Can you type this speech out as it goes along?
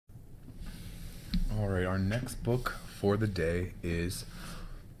All right, our next book for the day is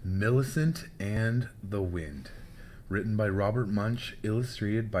Millicent and the Wind, written by Robert Munsch,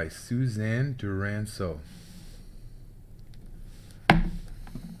 illustrated by Suzanne Duranceau.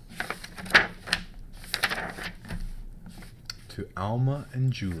 To Alma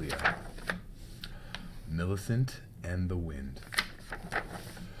and Julia, Millicent and the Wind.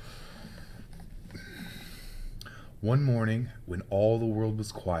 One morning, when all the world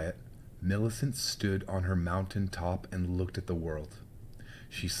was quiet, Millicent stood on her mountain top and looked at the world.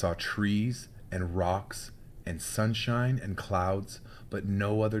 She saw trees and rocks and sunshine and clouds, but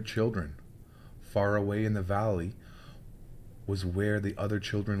no other children. Far away in the valley was where the other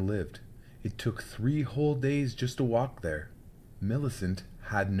children lived. It took 3 whole days just to walk there. Millicent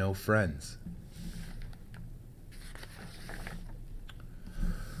had no friends.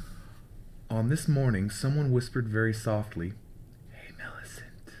 On this morning, someone whispered very softly, "Hey,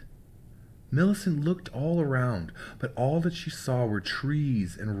 Millicent." Millicent looked all around, but all that she saw were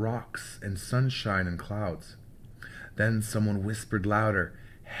trees and rocks and sunshine and clouds. Then someone whispered louder,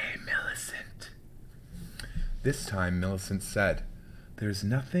 "Hey, Millicent." This time Millicent said, "There's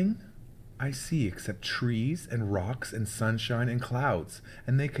nothing I see except trees and rocks and sunshine and clouds,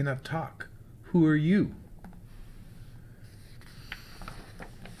 and they cannot talk. Who are you?"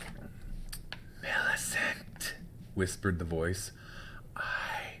 "Millicent," whispered the voice.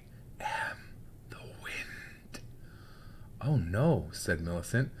 "I am the wind." "Oh no," said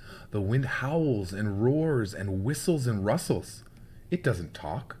Millicent. "The wind howls and roars and whistles and rustles. It doesn't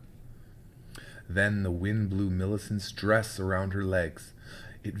talk." Then the wind blew Millicent's dress around her legs.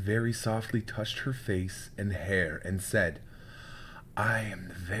 It very softly touched her face and hair and said, "I am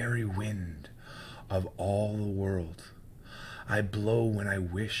the very wind of all the world. I blow when I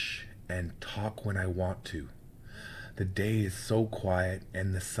wish and talk when I want to. The day is so quiet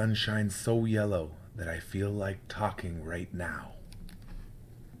and the sunshine so yellow that I feel like talking right now."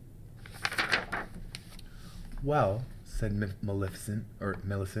 "Well," said Millicent,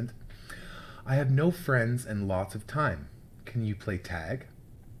 "I have no friends and lots of time. Can you play tag?"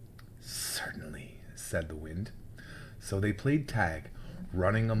 "Certainly," said the wind. So they played tag,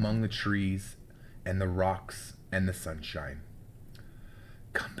 running among the trees and the rocks and the sunshine.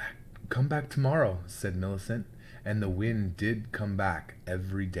 Come back tomorrow," said Millicent, and the wind did come back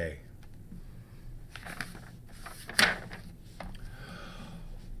every day.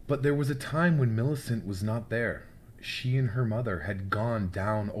 But there was a time when Millicent was not there. She and her mother had gone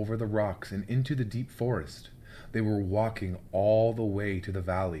down over the rocks and into the deep forest. They were walking all the way to the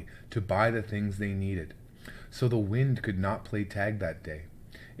valley to buy the things they needed. So the wind could not play tag that day.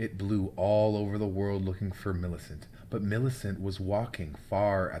 It blew all over the world looking for Millicent, but Millicent was walking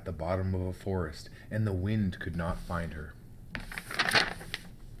far at the bottom of a forest, and the wind could not find her.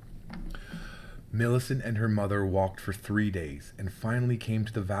 Millicent and her mother walked for 3 days, and finally came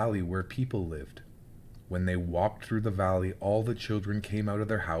to the valley where people lived. When they walked through the valley, all the children came out of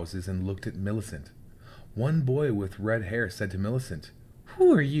their houses and looked at Millicent. One boy with red hair said to Millicent,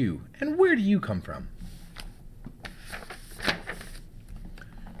 "Who are you, and where do you come from?"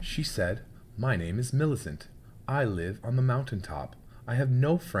 She said, "My name is Millicent. I live on the mountain top. I have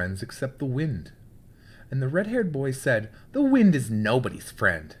no friends except the wind." And the red-haired boy said, "The wind is nobody's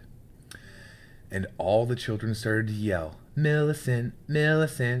friend." And all the children started to yell, "Millicent,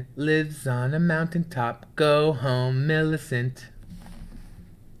 Millicent lives on a mountain top. Go home, Millicent."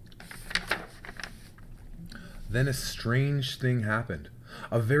 Then a strange thing happened.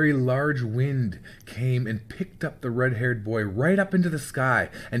 A very large wind came and picked up the red-haired boy right up into the sky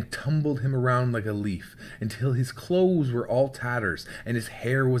and tumbled him around like a leaf until his clothes were all tatters and his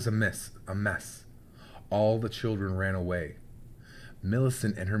hair was a mess. All the children ran away.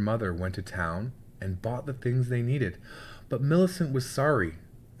 Millicent and her mother went to town and bought the things they needed, but Millicent was sorry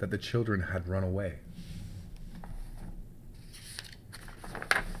that the children had run away.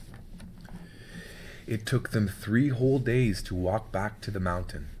 It took them 3 whole days to walk back to the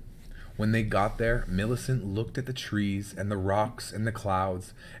mountain. When they got there, Millicent looked at the trees and the rocks and the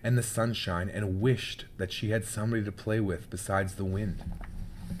clouds and the sunshine and wished that she had somebody to play with besides the wind.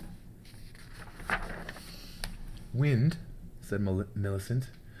 "Wind," said Millicent,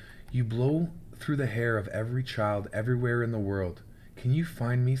 "you blow through the hair of every child everywhere in the world. Can you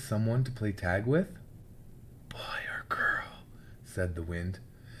find me someone to play tag with?" "Boy or girl," said the wind.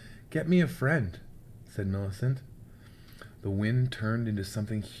 "Get me a friend," said Millicent. The wind turned into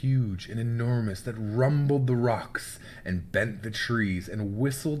something huge and enormous that rumbled the rocks and bent the trees and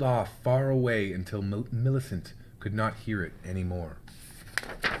whistled off far away until Millicent could not hear it any more.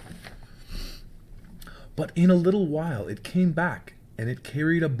 But in a little while it came back, and it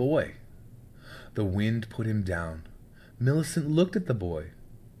carried a boy. The wind put him down. Millicent looked at the boy.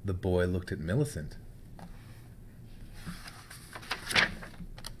 The boy looked at Millicent.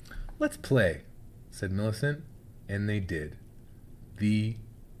 "Let's play," said Millicent, and they did. The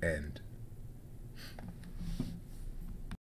end.